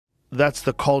that's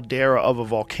the caldera of a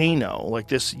volcano, like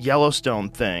this Yellowstone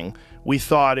thing. We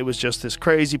thought it was just this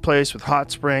crazy place with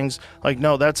hot springs. Like,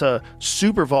 no, that's a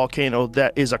supervolcano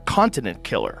that is a continent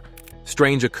killer.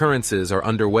 Strange occurrences are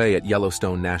underway at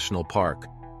Yellowstone National Park,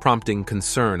 prompting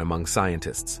concern among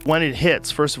scientists. When it hits,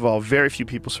 first of all, very few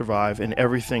people survive and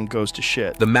everything goes to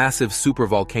shit. The massive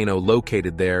supervolcano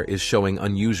located there is showing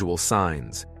unusual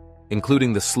signs,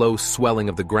 including the slow swelling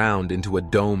of the ground into a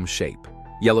dome shape.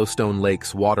 Yellowstone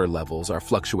Lake's water levels are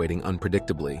fluctuating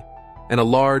unpredictably, and a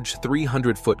large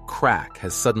 300-foot crack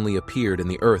has suddenly appeared in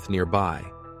the earth nearby.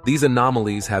 These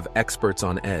anomalies have experts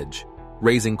on edge,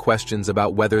 raising questions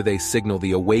about whether they signal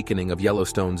the awakening of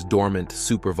Yellowstone's dormant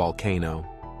supervolcano.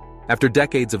 After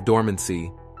decades of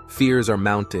dormancy, fears are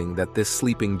mounting that this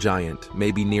sleeping giant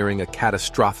may be nearing a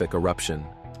catastrophic eruption.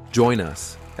 Join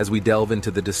us as we delve into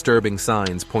the disturbing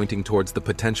signs pointing towards the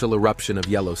potential eruption of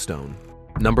Yellowstone.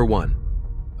 Number 1.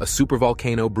 A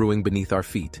supervolcano brewing beneath our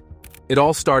feet. It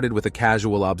all started with a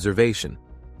casual observation,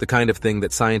 the kind of thing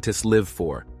that scientists live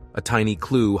for, a tiny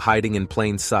clue hiding in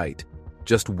plain sight,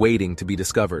 just waiting to be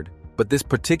discovered. But this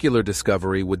particular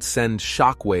discovery would send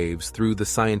shockwaves through the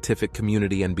scientific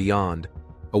community and beyond,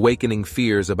 awakening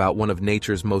fears about one of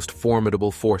nature's most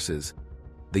formidable forces,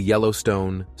 the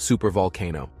Yellowstone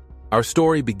Supervolcano. Our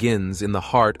story begins in the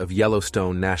heart of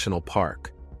Yellowstone National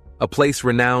Park, a place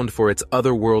renowned for its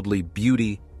otherworldly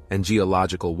beauty and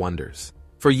geological wonders.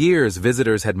 For years,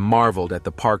 visitors had marveled at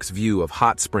the park's view of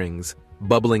hot springs,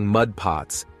 bubbling mud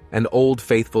pots, and Old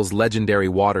Faithful's legendary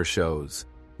water shows.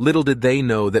 Little did they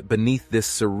know that beneath this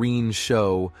serene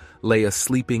show lay a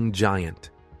sleeping giant,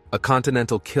 a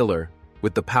continental killer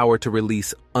with the power to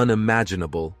release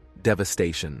unimaginable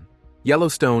devastation.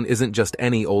 Yellowstone isn't just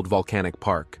any old volcanic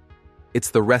park.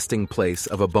 It's the resting place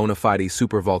of a bona fide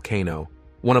supervolcano,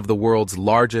 one of the world's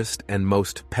largest and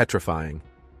most petrifying.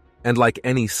 And like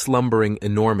any slumbering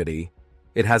enormity,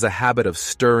 it has a habit of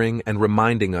stirring and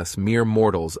reminding us mere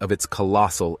mortals of its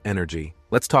colossal energy.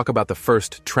 Let's talk about the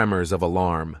first tremors of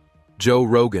alarm. Joe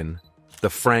Rogan,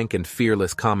 the frank and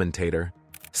fearless commentator,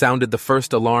 sounded the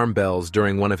first alarm bells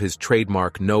during one of his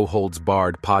trademark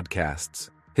no-holds-barred podcasts.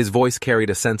 His voice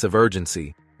carried a sense of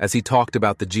urgency as he talked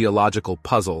about the geological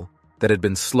puzzle that had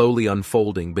been slowly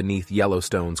unfolding beneath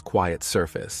Yellowstone's quiet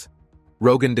surface.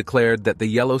 Rogan declared that the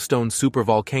Yellowstone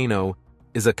Supervolcano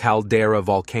is a caldera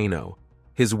volcano,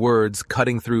 his words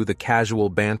cutting through the casual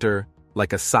banter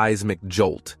like a seismic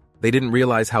jolt. They didn't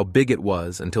realize how big it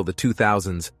was until the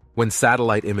 2000s, when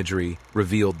satellite imagery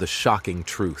revealed the shocking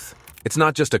truth. It's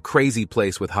not just a crazy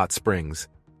place with hot springs,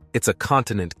 it's a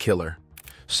continent killer.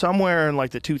 Somewhere in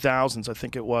like the 2000s, I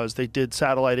think it was, they did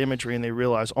satellite imagery and they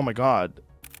realized, oh my God.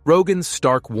 Rogan's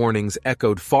stark warnings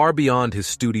echoed far beyond his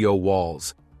studio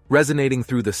walls, resonating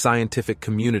through the scientific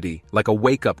community like a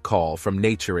wake-up call from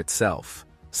nature itself.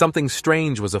 Something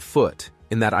strange was afoot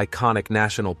in that iconic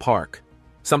national park,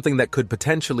 something that could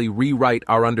potentially rewrite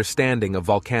our understanding of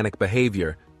volcanic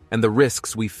behavior and the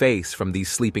risks we face from these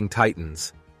sleeping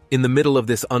titans. In the middle of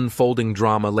this unfolding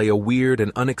drama lay a weird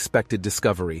and unexpected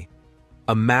discovery,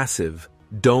 a massive,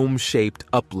 dome-shaped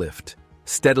uplift,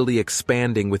 steadily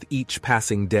expanding with each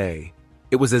passing day.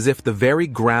 It was as if the very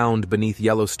ground beneath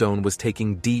Yellowstone was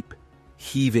taking deep,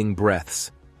 heaving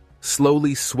breaths,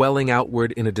 slowly swelling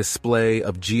outward in a display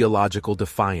of geological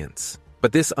defiance.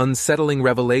 But this unsettling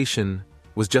revelation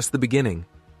was just the beginning.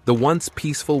 The once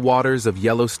peaceful waters of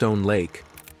Yellowstone Lake,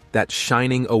 that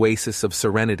shining oasis of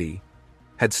serenity,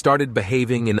 had started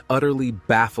behaving in utterly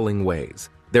baffling ways.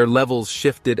 Their levels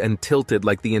shifted and tilted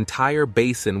like the entire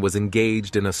basin was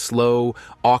engaged in a slow,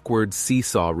 awkward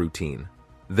seesaw routine.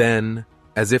 Then,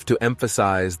 as if to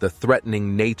emphasize the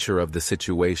threatening nature of the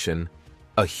situation,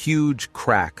 a huge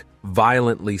crack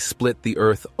violently split the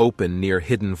earth open near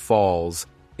Hidden Falls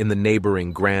in the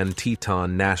neighboring Grand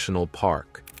Teton National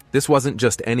Park. This wasn't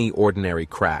just any ordinary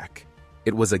crack.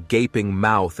 It was a gaping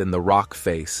mouth in the rock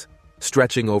face,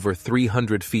 stretching over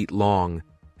 300 feet long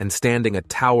and standing a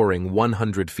towering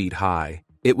 100 feet high.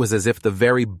 It was as if the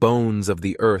very bones of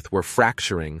the earth were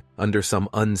fracturing under some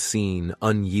unseen,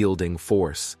 unyielding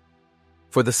force.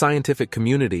 For the scientific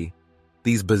community,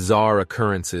 these bizarre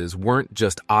occurrences weren't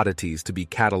just oddities to be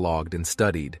cataloged and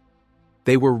studied.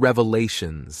 They were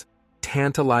revelations,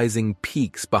 tantalizing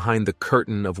peeks behind the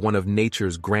curtain of one of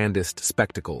nature's grandest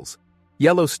spectacles.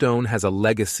 Yellowstone has a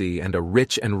legacy and a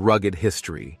rich and rugged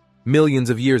history. Millions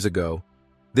of years ago,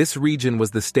 this region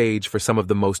was the stage for some of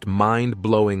the most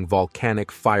mind-blowing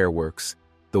volcanic fireworks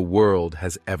the world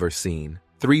has ever seen.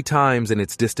 3 times in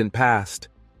its distant past,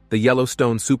 the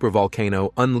Yellowstone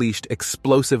Supervolcano unleashed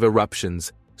explosive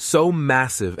eruptions so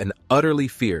massive and utterly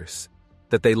fierce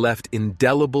that they left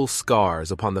indelible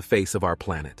scars upon the face of our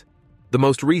planet. The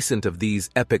most recent of these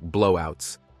epic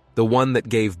blowouts, the one that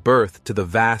gave birth to the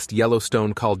vast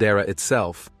Yellowstone caldera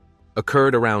itself,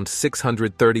 occurred around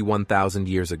 631,000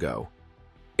 years ago.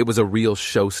 It was a real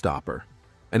showstopper,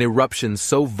 an eruption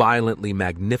so violently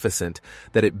magnificent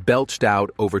that it belched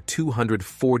out over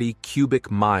 240 cubic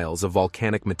miles of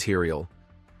volcanic material,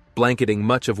 blanketing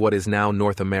much of what is now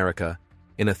North America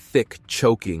in a thick,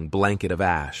 choking blanket of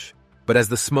ash. But as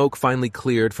the smoke finally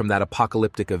cleared from that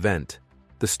apocalyptic event,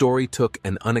 the story took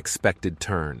an unexpected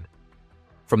turn.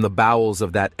 From the bowels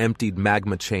of that emptied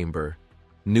magma chamber,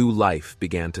 new life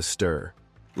began to stir.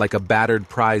 Like a battered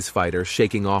prizefighter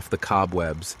shaking off the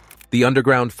cobwebs, the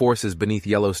underground forces beneath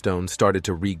Yellowstone started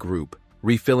to regroup,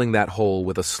 refilling that hole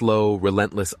with a slow,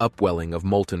 relentless upwelling of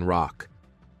molten rock.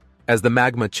 As the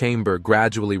magma chamber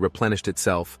gradually replenished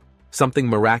itself, something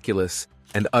miraculous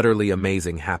and utterly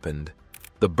amazing happened: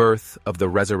 the birth of the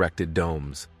resurrected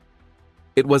domes.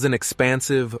 It was an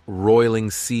expansive,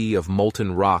 roiling sea of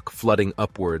molten rock flooding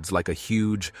upwards like a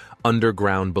huge,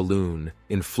 underground balloon,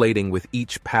 inflating with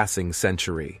each passing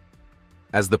century.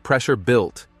 As the pressure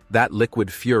built, that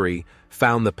liquid fury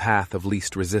found the path of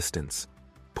least resistance,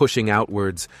 pushing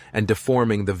outwards and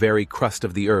deforming the very crust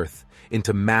of the earth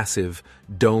into massive,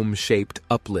 dome-shaped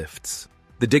uplifts.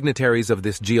 The dignitaries of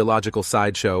this geological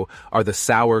sideshow are the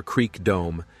Sour Creek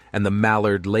Dome and the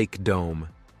Mallard Lake Dome.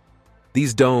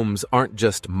 These domes aren't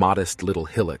just modest little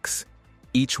hillocks.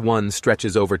 Each one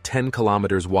stretches over 10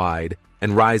 kilometers wide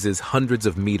and rises hundreds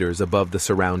of meters above the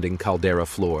surrounding caldera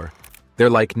floor. They're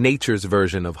like nature's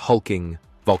version of hulking,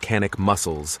 volcanic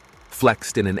muscles,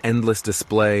 flexed in an endless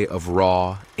display of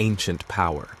raw, ancient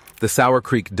power. The Sour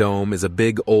Creek Dome is a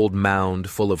big old mound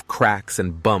full of cracks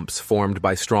and bumps formed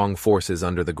by strong forces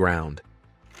under the ground.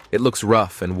 It looks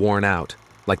rough and worn out,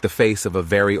 like the face of a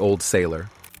very old sailor.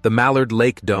 The Mallard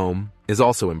Lake Dome is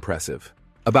also impressive.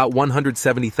 About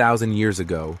 170,000 years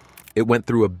ago, it went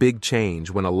through a big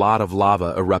change when a lot of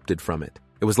lava erupted from it.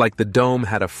 It was like the dome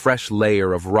had a fresh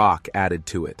layer of rock added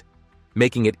to it,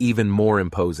 making it even more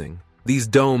imposing. These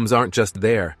domes aren't just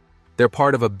there. They're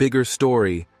part of a bigger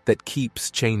story that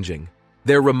keeps changing.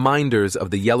 They're reminders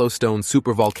of the Yellowstone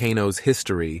Supervolcano's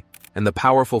history and the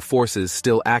powerful forces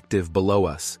still active below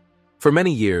us. For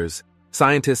many years,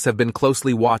 scientists have been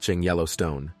closely watching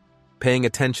Yellowstone, paying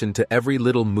attention to every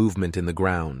little movement in the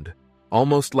ground,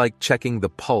 almost like checking the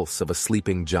pulse of a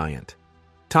sleeping giant.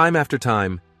 Time after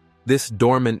time, this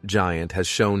dormant giant has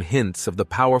shown hints of the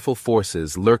powerful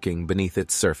forces lurking beneath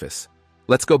its surface.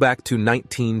 Let's go back to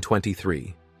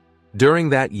 1923.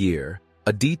 During that year,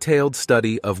 a detailed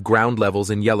study of ground levels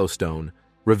in Yellowstone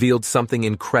revealed something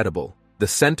incredible. The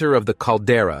center of the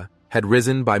caldera had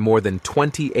risen by more than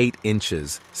 28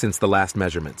 inches since the last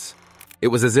measurements. It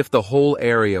was as if the whole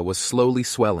area was slowly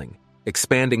swelling,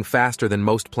 expanding faster than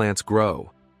most plants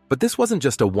grow. But this wasn't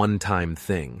just a one-time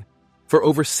thing. For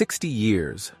over 60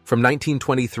 years, from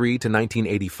 1923 to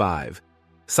 1985,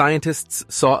 scientists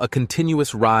saw a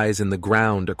continuous rise in the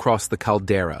ground across the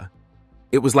caldera.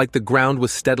 It was like the ground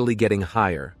was steadily getting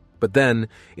higher. But then,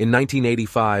 in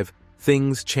 1985,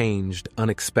 things changed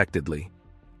unexpectedly.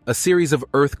 A series of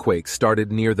earthquakes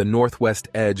started near the northwest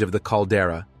edge of the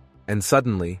caldera, and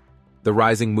suddenly, the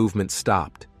rising movement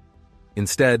stopped.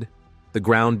 Instead, the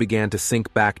ground began to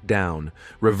sink back down,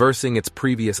 reversing its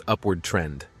previous upward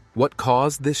trend. What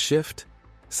caused this shift?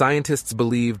 Scientists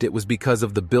believed it was because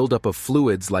of the buildup of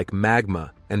fluids like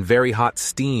magma and very hot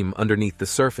steam underneath the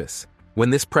surface. When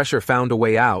this pressure found a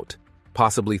way out,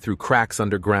 possibly through cracks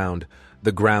underground,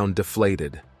 the ground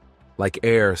deflated, like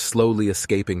air slowly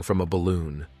escaping from a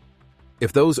balloon.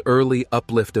 If those early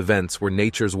uplift events were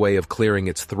nature's way of clearing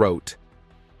its throat,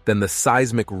 then the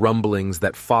seismic rumblings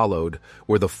that followed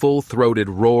were the full-throated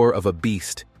roar of a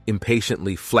beast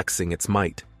impatiently flexing its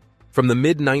might. From the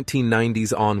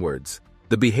mid-1990s onwards,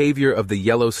 the behavior of the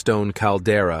Yellowstone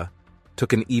caldera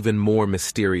took an even more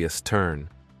mysterious turn.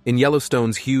 In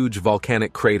Yellowstone's huge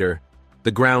volcanic crater,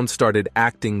 the ground started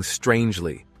acting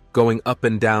strangely, going up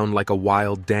and down like a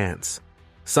wild dance.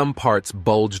 Some parts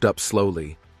bulged up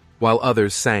slowly, while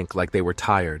others sank like they were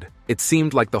tired. It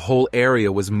seemed like the whole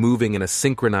area was moving in a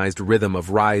synchronized rhythm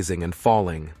of rising and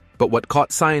falling. But what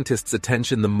caught scientists'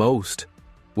 attention the most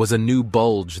was a new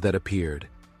bulge that appeared.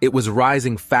 It was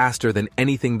rising faster than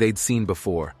anything they'd seen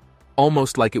before,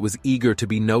 almost like it was eager to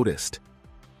be noticed.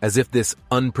 As if this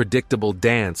unpredictable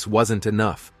dance wasn't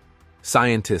enough,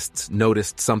 scientists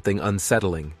noticed something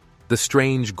unsettling. The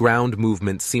strange ground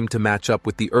movement seemed to match up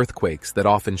with the earthquakes that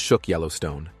often shook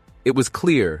Yellowstone. It was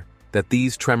clear that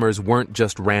these tremors weren't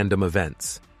just random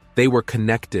events. They were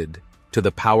connected to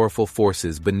the powerful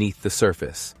forces beneath the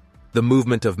surface. The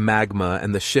movement of magma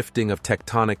and the shifting of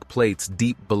tectonic plates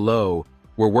deep below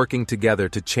were working together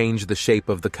to change the shape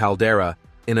of the caldera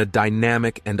in a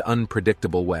dynamic and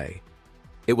unpredictable way.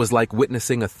 It was like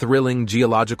witnessing a thrilling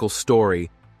geological story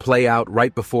play out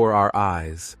right before our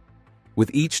eyes,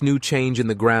 with each new change in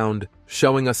the ground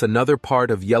showing us another part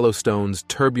of Yellowstone's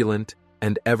turbulent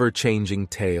and ever-changing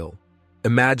tale.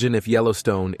 Imagine if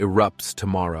Yellowstone erupts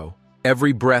tomorrow.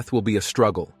 Every breath will be a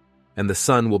struggle, and the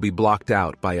sun will be blocked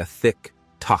out by a thick,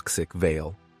 toxic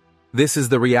veil. This is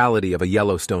the reality of a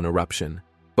Yellowstone eruption.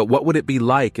 But what would it be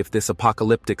like if this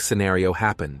apocalyptic scenario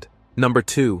happened? Number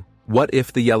 2. What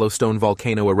if the Yellowstone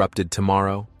volcano erupted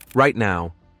tomorrow? Right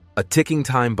now, a ticking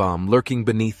time bomb lurking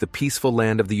beneath the peaceful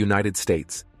land of the United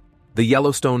States. The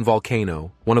Yellowstone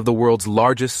volcano, one of the world's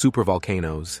largest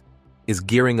supervolcanoes, is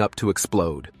gearing up to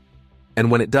explode. And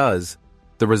when it does,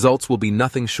 the results will be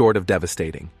nothing short of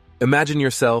devastating. Imagine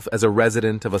yourself as a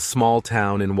resident of a small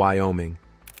town in Wyoming,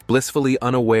 blissfully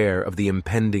unaware of the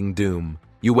impending doom.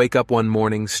 You wake up one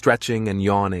morning stretching and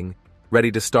yawning,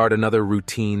 ready to start another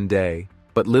routine day.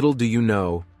 But little do you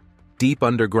know, deep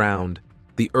underground,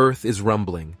 the earth is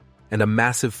rumbling, and a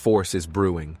massive force is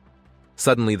brewing.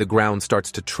 Suddenly the ground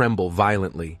starts to tremble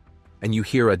violently, and you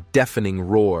hear a deafening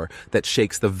roar that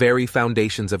shakes the very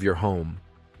foundations of your home.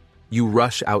 You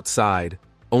rush outside,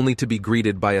 only to be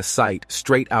greeted by a sight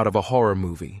straight out of a horror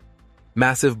movie.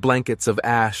 Massive blankets of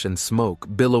ash and smoke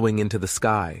billowing into the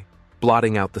sky,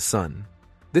 blotting out the sun.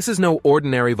 This is no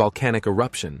ordinary volcanic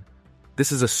eruption.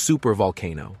 This is a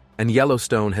supervolcano, and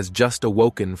Yellowstone has just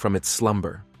awoken from its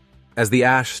slumber. As the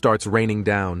ash starts raining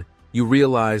down, you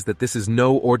realize that this is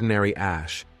no ordinary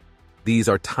ash. These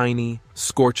are tiny,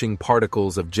 scorching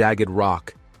particles of jagged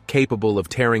rock, capable of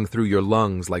tearing through your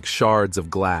lungs like shards of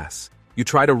glass. You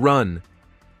try to run,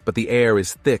 but the air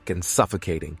is thick and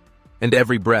suffocating, and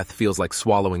every breath feels like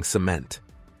swallowing cement.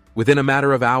 Within a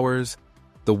matter of hours,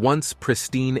 the once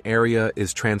pristine area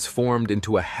is transformed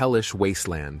into a hellish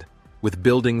wasteland, with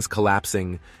buildings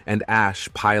collapsing and ash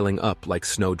piling up like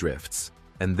snowdrifts.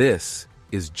 And this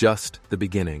is just the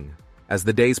beginning. As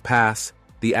the days pass,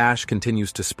 the ash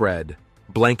continues to spread,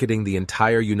 blanketing the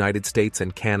entire United States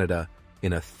and Canada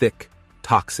in a thick,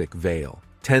 toxic veil.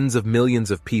 Tens of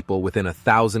millions of people within a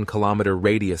 1,000-kilometer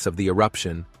radius of the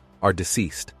eruption are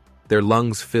deceased, their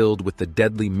lungs filled with the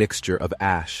deadly mixture of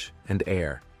ash and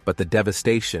air. But the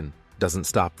devastation doesn't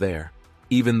stop there.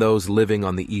 Even those living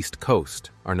on the East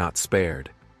Coast are not spared,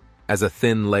 as a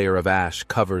thin layer of ash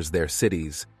covers their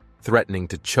cities, threatening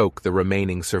to choke the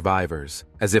remaining survivors.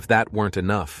 As if that weren't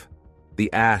enough,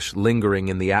 the ash lingering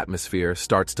in the atmosphere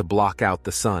starts to block out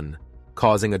the sun,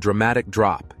 causing a dramatic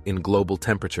drop in global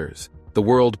temperatures. The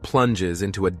world plunges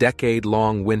into a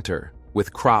decade-long winter,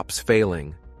 with crops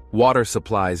failing, water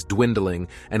supplies dwindling,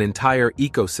 and entire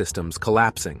ecosystems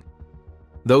collapsing.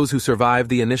 Those who survive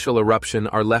the initial eruption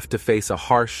are left to face a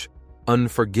harsh,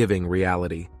 unforgiving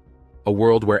reality. A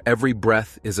world where every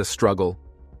breath is a struggle,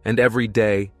 and every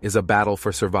day is a battle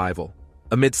for survival.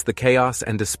 Amidst the chaos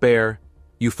and despair,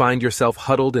 you find yourself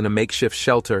huddled in a makeshift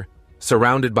shelter,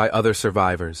 surrounded by other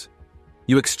survivors.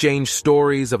 You exchange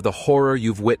stories of the horror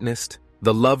you've witnessed,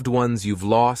 the loved ones you've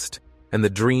lost, and the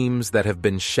dreams that have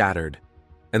been shattered.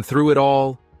 And through it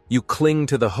all, you cling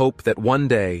to the hope that one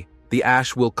day the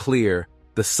ash will clear,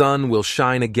 the sun will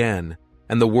shine again,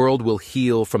 and the world will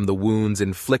heal from the wounds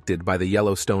inflicted by the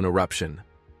Yellowstone eruption.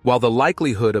 While the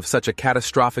likelihood of such a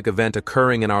catastrophic event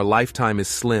occurring in our lifetime is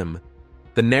slim,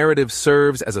 the narrative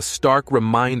serves as a stark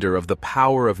reminder of the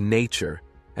power of nature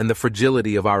and the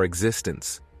fragility of our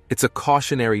existence. It's a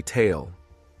cautionary tale,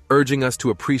 urging us to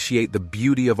appreciate the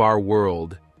beauty of our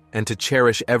world and to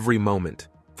cherish every moment,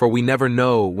 for we never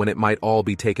know when it might all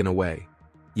be taken away.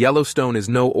 Yellowstone is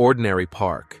no ordinary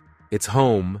park. It's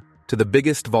home to the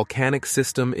biggest volcanic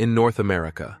system in North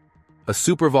America, a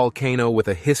supervolcano with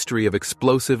a history of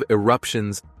explosive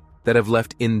eruptions that have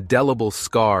left indelible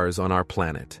scars on our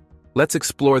planet. Let's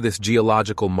explore this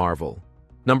geological marvel.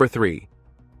 Number 3.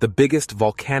 The biggest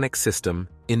volcanic system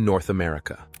in North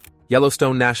America.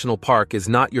 Yellowstone National Park is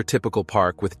not your typical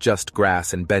park with just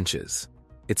grass and benches.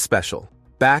 It's special.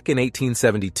 Back in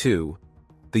 1872,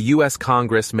 the U.S.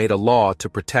 Congress made a law to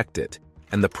protect it,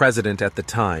 and the president at the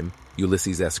time,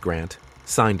 Ulysses S. Grant,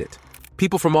 signed it.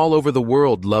 People from all over the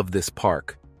world love this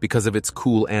park because of its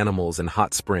cool animals and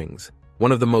hot springs.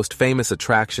 One of the most famous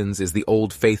attractions is the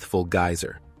Old Faithful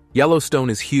Geyser. Yellowstone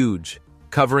is huge,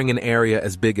 covering an area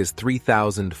as big as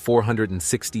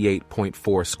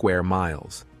 3,468.4 square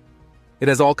miles. It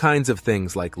has all kinds of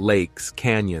things like lakes,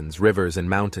 canyons, rivers, and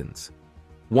mountains.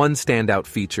 One standout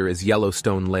feature is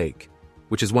Yellowstone Lake,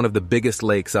 which is one of the biggest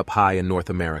lakes up high in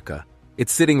North America.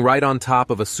 It's sitting right on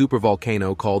top of a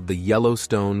supervolcano called the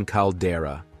Yellowstone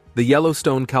caldera. The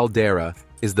Yellowstone caldera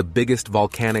is the biggest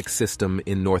volcanic system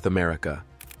in North America,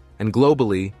 and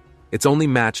globally, it's only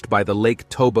matched by the Lake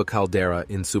Toba caldera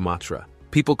in Sumatra.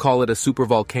 People call it a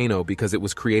supervolcano because it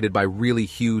was created by really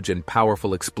huge and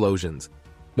powerful explosions.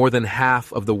 More than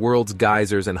half of the world's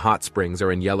geysers and hot springs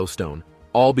are in Yellowstone,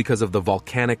 all because of the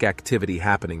volcanic activity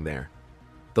happening there.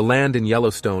 The land in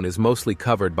Yellowstone is mostly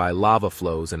covered by lava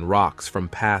flows and rocks from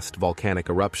past volcanic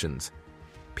eruptions.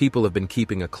 People have been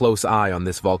keeping a close eye on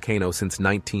this volcano since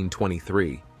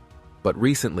 1923. But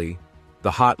recently,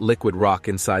 the hot liquid rock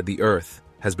inside the earth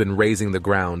has been raising the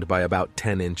ground by about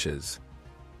 10 inches.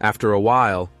 After a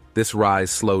while, this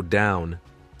rise slowed down,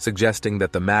 suggesting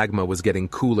that the magma was getting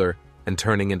cooler and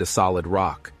turning into solid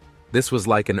rock. This was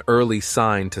like an early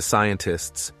sign to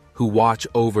scientists who watch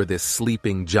over this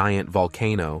sleeping giant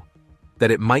volcano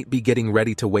that it might be getting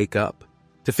ready to wake up.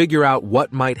 To figure out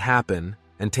what might happen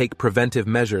and take preventive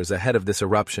measures ahead of this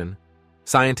eruption,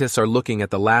 scientists are looking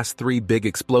at the last 3 big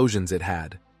explosions it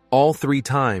had. All 3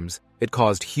 times, it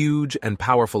caused huge and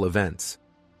powerful events.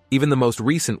 Even the most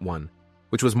recent one,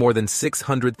 which was more than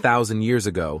 600,000 years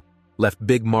ago, left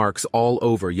big marks all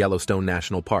over Yellowstone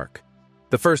National Park.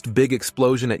 The first big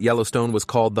explosion at Yellowstone was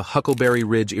called the Huckleberry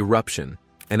Ridge eruption,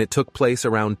 and it took place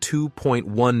around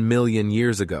 2.1 million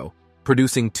years ago,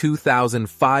 producing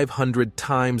 2,500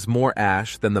 times more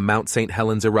ash than the Mount St.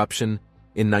 Helens eruption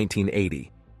in 1980.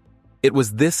 It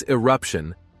was this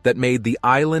eruption that made the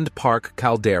Island Park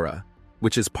caldera,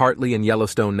 which is partly in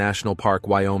Yellowstone National Park,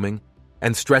 Wyoming,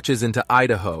 and stretches into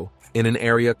Idaho in an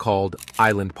area called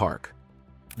Island Park.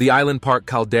 The Island Park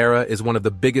caldera is one of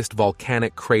the biggest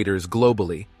volcanic craters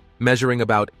globally, measuring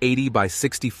about 80 by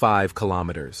 65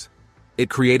 kilometers. It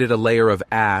created a layer of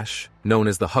ash, known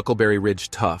as the Huckleberry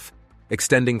Ridge Tuff,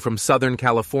 extending from Southern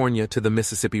California to the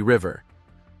Mississippi River.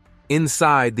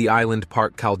 Inside the Island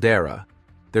Park caldera,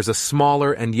 there's a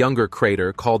smaller and younger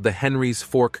crater called the Henry's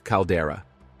Fork caldera,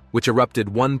 which erupted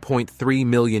 1.3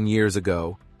 million years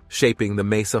ago, shaping the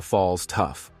Mesa Falls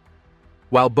Tuff.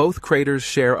 While both craters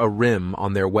share a rim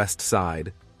on their west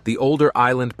side, the older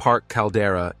Island Park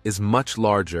caldera is much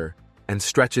larger and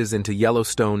stretches into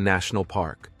Yellowstone National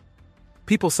Park.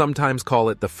 People sometimes call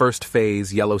it the first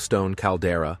phase Yellowstone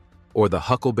caldera or the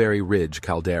Huckleberry Ridge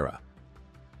caldera.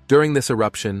 During this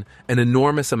eruption, an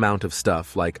enormous amount of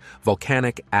stuff like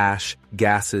volcanic ash,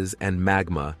 gases, and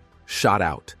magma shot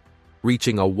out,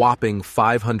 reaching a whopping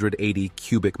 580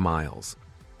 cubic miles.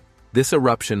 This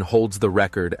eruption holds the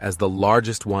record as the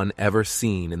largest one ever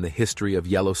seen in the history of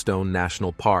Yellowstone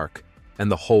National Park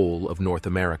and the whole of North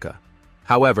America.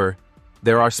 However,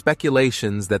 there are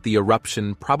speculations that the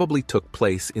eruption probably took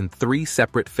place in 3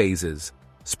 separate phases,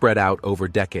 spread out over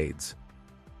decades.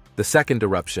 The second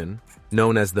eruption,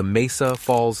 known as the Mesa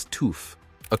Falls Tuff,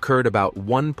 occurred about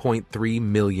 1.3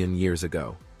 million years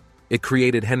ago. It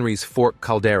created Henry's Fork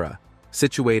caldera,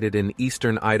 situated in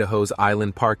eastern Idaho's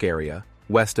Island Park area,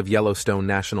 west of Yellowstone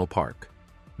National Park.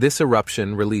 This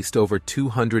eruption released over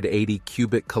 280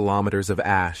 cubic kilometers of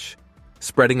ash,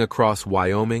 spreading across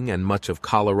Wyoming and much of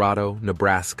Colorado,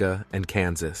 Nebraska, and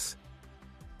Kansas.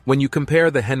 When you compare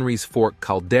the Henry's Fork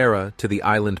caldera to the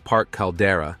Island Park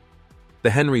caldera, the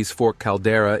Henry's Fork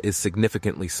caldera is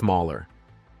significantly smaller.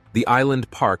 The Island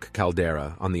Park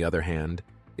caldera, on the other hand,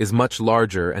 is much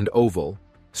larger and oval,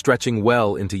 stretching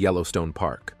well into Yellowstone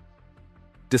Park.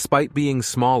 Despite being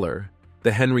smaller,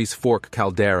 the Henry's Fork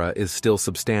caldera is still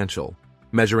substantial,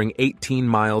 measuring 18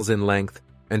 miles in length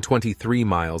and 23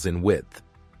 miles in width.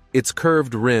 Its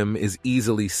curved rim is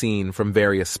easily seen from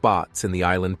various spots in the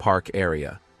Island Park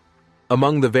area.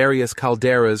 Among the various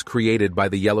calderas created by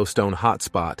the Yellowstone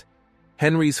hotspot,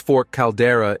 Henry's Fork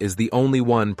caldera is the only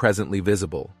one presently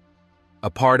visible, a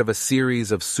part of a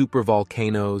series of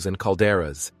supervolcanoes and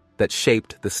calderas that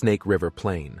shaped the Snake River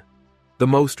Plain. The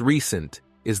most recent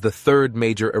is the 3rd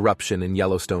major eruption in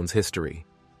Yellowstone's history.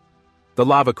 The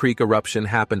Lava Creek eruption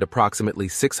happened approximately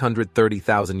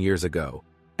 630,000 years ago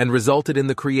and resulted in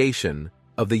the creation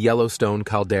of the Yellowstone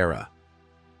caldera.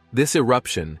 This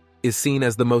eruption is seen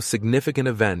as the most significant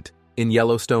event in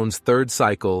Yellowstone's 3rd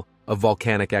cycle of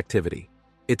volcanic activity.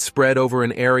 It spread over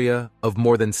an area of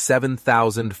more than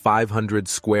 7,500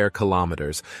 square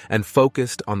kilometers and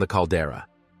focused on the caldera.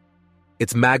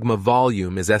 Its magma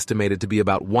volume is estimated to be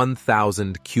about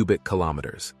 1,000 cubic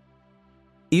kilometers.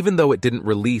 Even though it didn't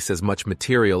release as much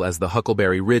material as the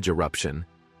Huckleberry Ridge eruption,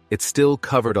 it still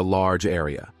covered a large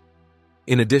area.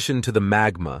 In addition to the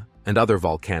magma and other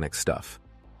volcanic stuff,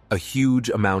 a huge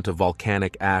amount of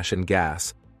volcanic ash and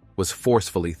gas was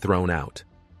forcefully thrown out.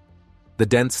 The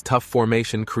dense tuff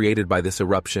formation created by this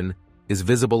eruption is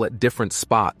visible at different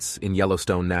spots in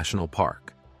Yellowstone National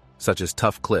Park, such as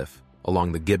Tuff Cliff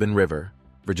along the Gibbon River,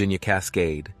 Virginia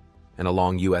Cascade, and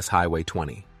along US Highway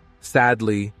 20.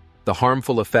 Sadly, the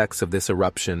harmful effects of this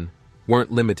eruption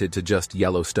weren't limited to just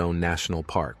Yellowstone National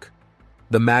Park.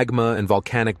 The magma and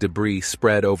volcanic debris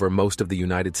spread over most of the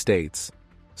United States.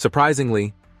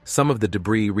 Surprisingly, some of the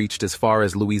debris reached as far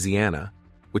as Louisiana,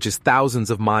 which is thousands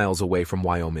of miles away from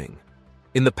Wyoming.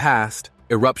 In the past,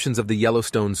 eruptions of the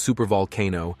Yellowstone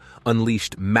Supervolcano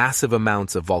unleashed massive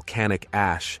amounts of volcanic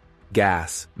ash,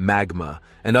 gas, magma,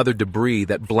 and other debris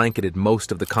that blanketed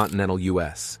most of the continental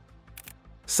U.S.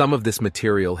 Some of this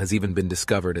material has even been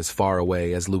discovered as far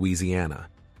away as Louisiana.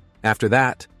 After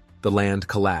that, the land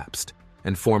collapsed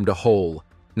and formed a hole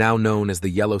now known as the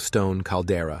Yellowstone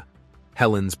caldera,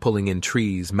 helens pulling in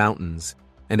trees, mountains,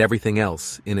 and everything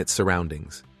else in its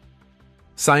surroundings.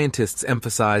 Scientists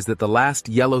emphasize that the last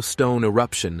Yellowstone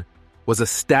eruption was a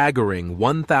staggering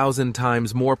 1,000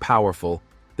 times more powerful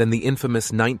than the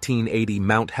infamous 1980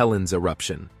 Mount Helens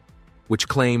eruption, which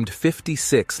claimed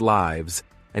 56 lives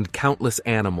and countless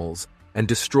animals and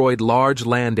destroyed large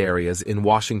land areas in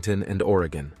Washington and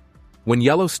Oregon. When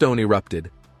Yellowstone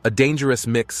erupted, a dangerous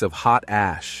mix of hot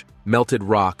ash, melted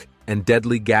rock, and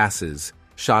deadly gases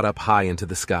shot up high into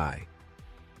the sky.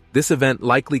 This event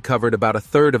likely covered about a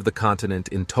third of the continent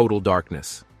in total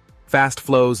darkness. Fast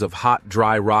flows of hot,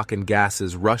 dry rock and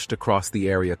gases rushed across the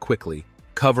area quickly,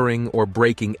 covering or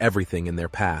breaking everything in their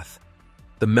path.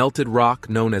 The melted rock,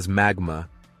 known as magma,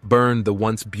 burned the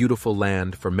once beautiful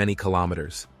land for many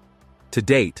kilometers. To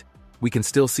date, we can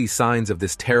still see signs of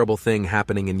this terrible thing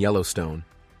happening in Yellowstone.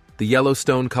 The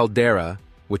Yellowstone caldera,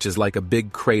 which is like a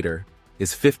big crater,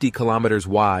 is 50 kilometers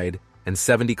wide and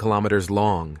 70 kilometers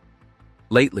long.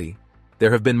 Lately,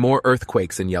 there have been more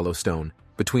earthquakes in Yellowstone,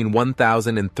 between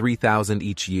 1,000 and 3,000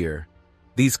 each year.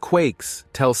 These quakes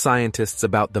tell scientists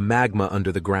about the magma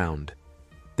under the ground.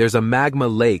 There's a magma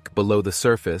lake below the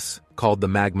surface called the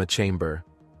magma chamber.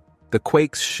 The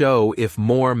quakes show if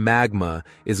more magma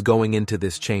is going into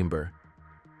this chamber.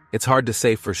 It's hard to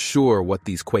say for sure what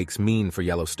these quakes mean for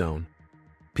Yellowstone.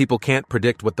 People can't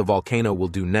predict what the volcano will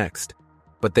do next,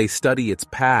 but they study its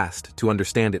past to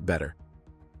understand it better.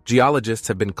 Geologists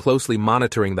have been closely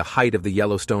monitoring the height of the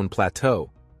Yellowstone Plateau,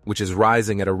 which is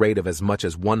rising at a rate of as much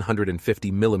as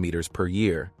 150 millimeters per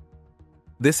year.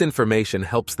 This information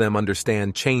helps them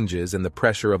understand changes in the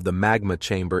pressure of the magma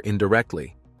chamber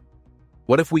indirectly.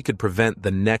 What if we could prevent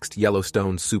the next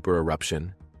Yellowstone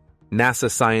supereruption?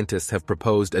 NASA scientists have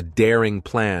proposed a daring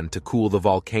plan to cool the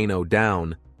volcano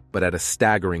down, but at a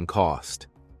staggering cost.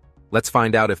 Let's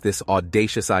find out if this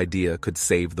audacious idea could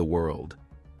save the world.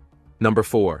 Number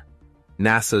 4.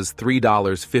 NASA's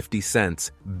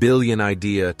 $3.50 billion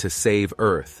idea to save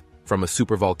Earth from a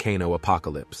supervolcano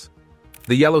apocalypse.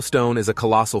 The Yellowstone is a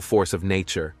colossal force of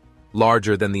nature,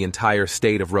 larger than the entire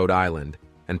state of Rhode Island,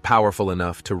 and powerful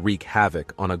enough to wreak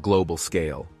havoc on a global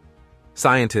scale.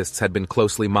 Scientists had been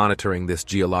closely monitoring this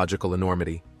geological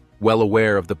enormity, well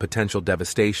aware of the potential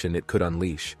devastation it could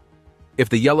unleash. If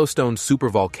the Yellowstone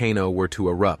supervolcano were to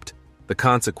erupt, the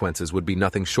consequences would be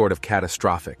nothing short of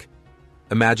catastrophic.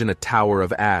 Imagine a tower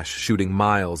of ash shooting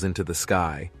miles into the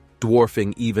sky,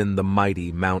 dwarfing even the mighty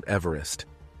Mount Everest.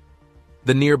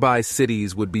 The nearby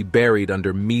cities would be buried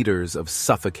under meters of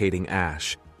suffocating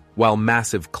ash, while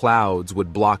massive clouds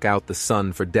would block out the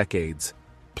sun for decades,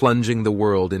 plunging the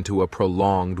world into a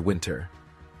prolonged winter.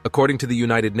 According to the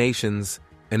United Nations,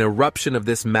 an eruption of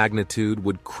this magnitude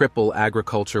would cripple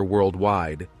agriculture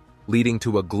worldwide, leading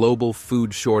to a global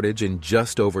food shortage in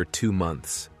just over 2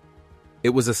 months. It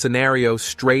was a scenario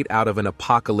straight out of an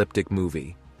apocalyptic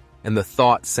movie, and the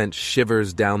thought sent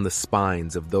shivers down the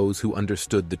spines of those who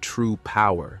understood the true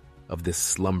power of this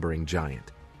slumbering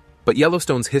giant. But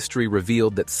Yellowstone's history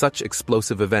revealed that such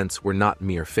explosive events were not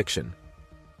mere fiction.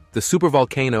 The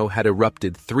supervolcano had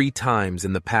erupted 3 times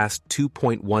in the past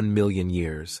 2.1 million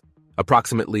years,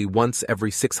 approximately once every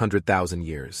 600,000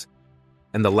 years.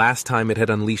 And the last time it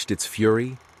had unleashed its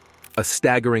fury? A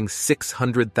staggering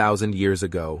 600,000 years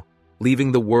ago,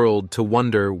 leaving the world to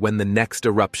wonder when the next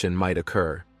eruption might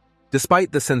occur.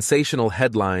 Despite the sensational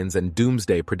headlines and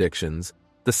doomsday predictions,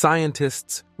 the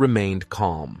scientists remained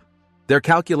calm. Their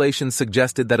calculations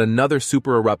suggested that another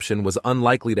supereruption was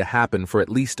unlikely to happen for at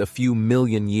least a few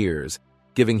million years,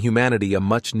 giving humanity a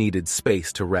much-needed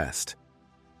space to rest.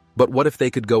 But what if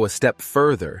they could go a step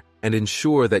further and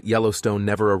ensure that Yellowstone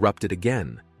never erupted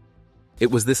again? It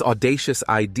was this audacious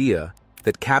idea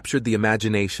that captured the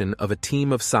imagination of a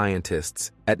team of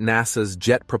scientists at NASA's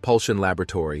Jet Propulsion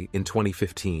Laboratory in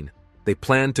 2015. They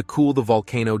planned to cool the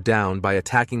volcano down by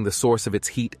attacking the source of its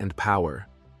heat and power.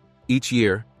 Each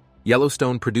year,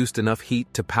 Yellowstone produced enough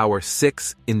heat to power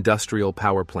 6 industrial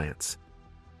power plants.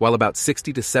 While about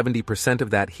 60 to 70% of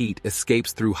that heat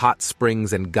escapes through hot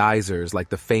springs and geysers like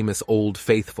the famous Old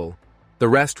Faithful, the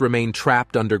rest remain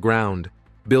trapped underground,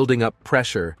 building up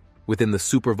pressure within the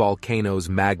supervolcano's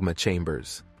magma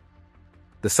chambers.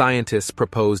 The scientists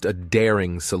proposed a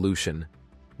daring solution: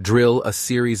 drill a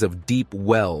series of deep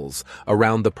wells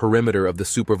around the perimeter of the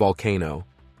supervolcano,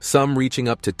 some reaching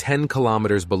up to 10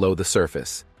 kilometers below the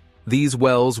surface. These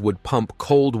wells would pump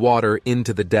cold water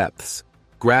into the depths,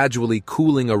 gradually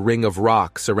cooling a ring of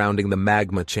rock surrounding the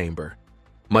magma chamber,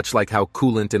 much like how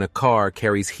coolant in a car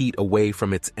carries heat away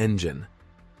from its engine.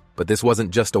 But this wasn't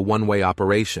just a one-way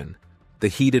operation. The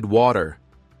heated water,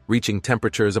 reaching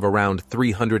temperatures of around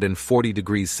 340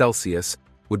 degrees Celsius,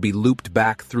 would be looped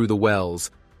back through the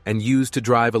wells and used to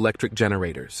drive electric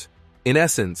generators. In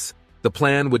essence, the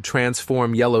plan would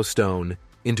transform Yellowstone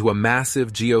into a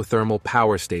massive geothermal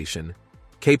power station,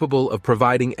 capable of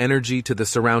providing energy to the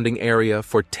surrounding area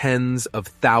for tens of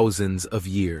thousands of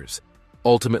years,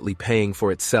 ultimately paying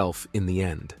for itself in the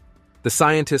end. The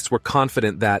scientists were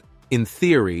confident that, in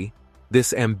theory,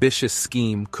 this ambitious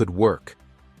scheme could work.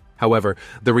 However,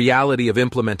 the reality of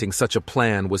implementing such a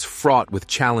plan was fraught with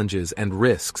challenges and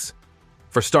risks.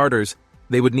 For starters,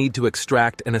 they would need to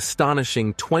extract an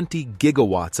astonishing 20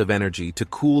 gigawatts of energy to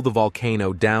cool the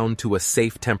volcano down to a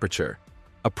safe temperature,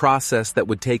 a process that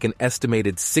would take an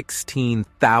estimated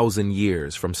 16,000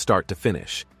 years from start to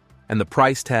finish. And the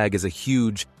price tag is a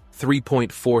huge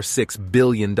 $3.46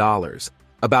 billion,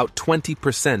 about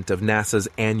 20% of NASA's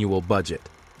annual budget.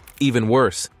 Even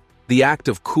worse, the act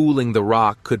of cooling the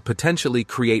rock could potentially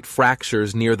create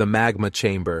fractures near the magma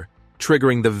chamber,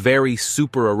 triggering the very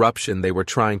super eruption they were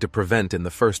trying to prevent in the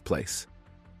first place.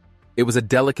 It was a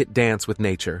delicate dance with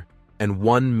nature, and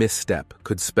one misstep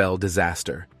could spell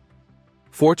disaster.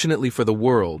 Fortunately for the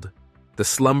world, the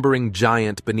slumbering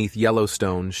giant beneath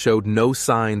Yellowstone showed no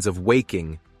signs of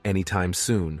waking anytime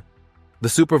soon. The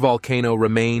supervolcano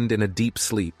remained in a deep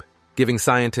sleep, giving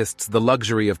scientists the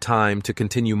luxury of time to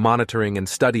continue monitoring and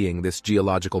studying this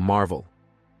geological marvel.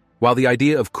 While the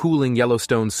idea of cooling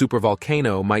Yellowstone's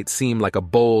supervolcano might seem like a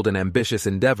bold and ambitious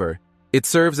endeavor, it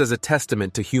serves as a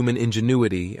testament to human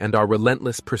ingenuity and our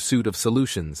relentless pursuit of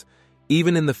solutions,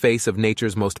 even in the face of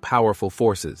nature's most powerful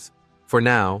forces. For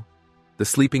now, the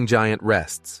sleeping giant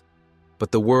rests,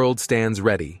 but the world stands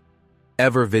ready,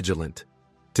 ever vigilant,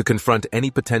 to confront any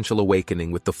potential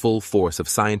awakening with the full force of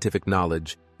scientific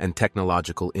knowledge and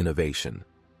technological innovation.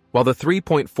 While the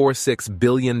 $3.46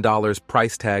 billion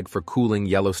price tag for cooling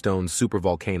Yellowstone's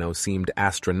supervolcano seemed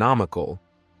astronomical,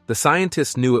 the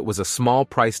scientists knew it was a small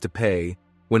price to pay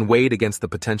when weighed against the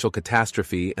potential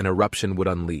catastrophe an eruption would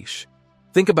unleash.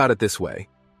 Think about it this way.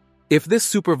 If this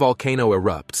supervolcano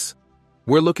erupts,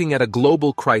 we're looking at a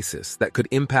global crisis that could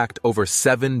impact over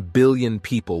 7 billion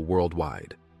people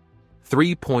worldwide.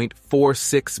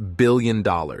 $3.46 billion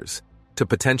to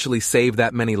potentially save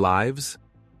that many lives?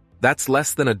 That's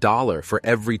less than $1 for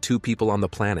every 2 people on the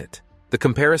planet. The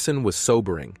comparison was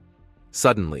sobering.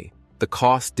 Suddenly, the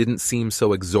cost didn't seem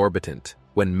so exorbitant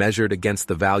when measured against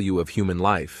the value of human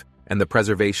life and the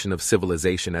preservation of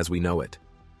civilization as we know it.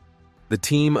 The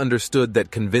team understood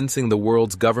that convincing the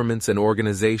world's governments and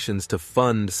organizations to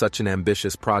fund such an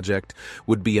ambitious project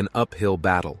would be an uphill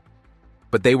battle.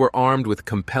 But they were armed with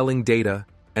compelling data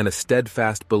and a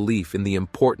steadfast belief in the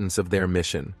importance of their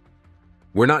mission.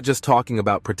 We're not just talking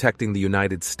about protecting the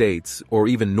United States or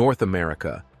even North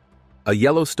America. A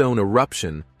Yellowstone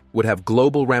eruption would have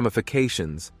global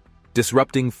ramifications,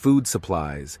 disrupting food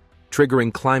supplies,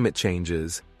 triggering climate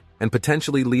changes, and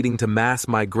potentially leading to mass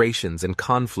migrations and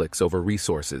conflicts over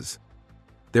resources.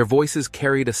 Their voices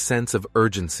carried a sense of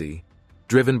urgency,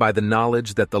 driven by the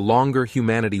knowledge that the longer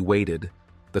humanity waited,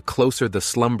 the closer the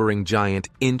slumbering giant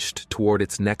inched toward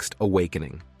its next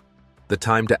awakening. The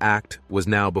time to act was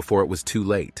now before it was too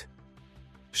late.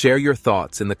 Share your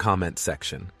thoughts in the comment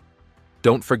section.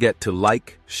 Don't forget to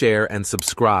like, share, and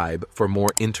subscribe for more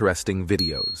interesting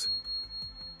videos.